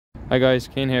Hi guys,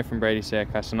 Kane here from Bradys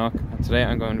at Castleknock, and today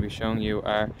I'm going to be showing you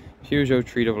our Peugeot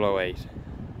 3008.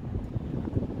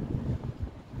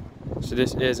 So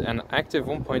this is an active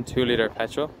 1.2 litre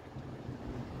petrol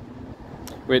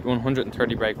with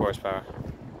 130 brake horsepower.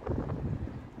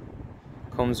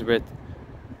 Comes with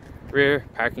rear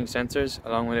parking sensors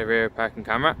along with a rear parking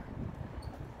camera.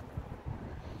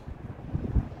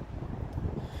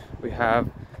 We have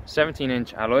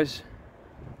 17-inch alloys.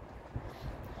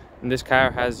 And this car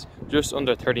has just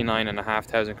under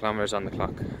 39,500 kilometers on the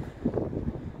clock.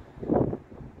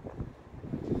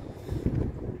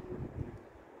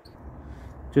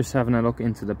 Just having a look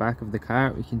into the back of the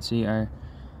car, we can see our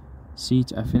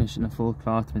seats are finished in a full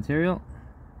cloth material.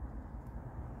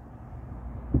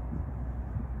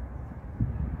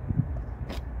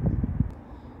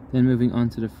 Then moving on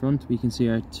to the front, we can see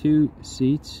our two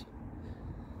seats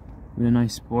with a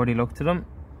nice sporty look to them.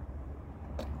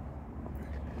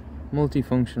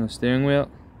 Multifunctional steering wheel.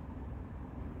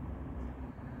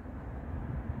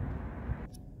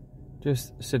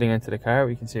 Just sitting into the car,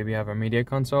 we can see we have our media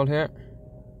console here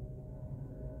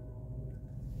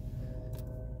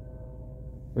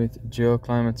with dual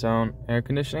climate zone air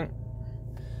conditioning.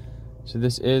 So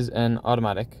this is an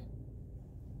automatic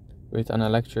with an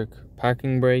electric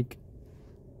parking brake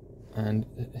and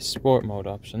a sport mode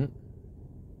option.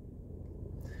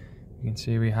 You can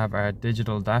see we have our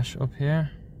digital dash up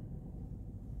here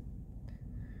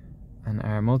and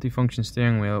our multifunction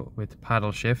steering wheel with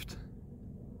paddle shift.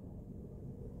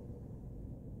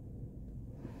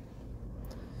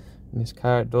 And this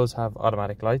car does have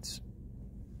automatic lights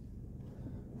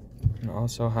and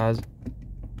also has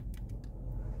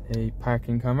a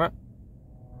parking camera.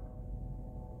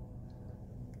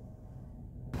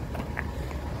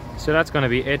 So that's going to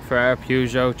be it for our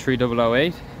Peugeot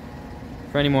 3008.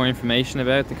 For any more information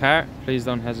about the car, please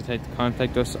don't hesitate to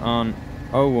contact us on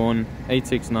 01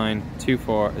 869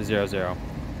 2400.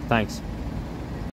 Thanks.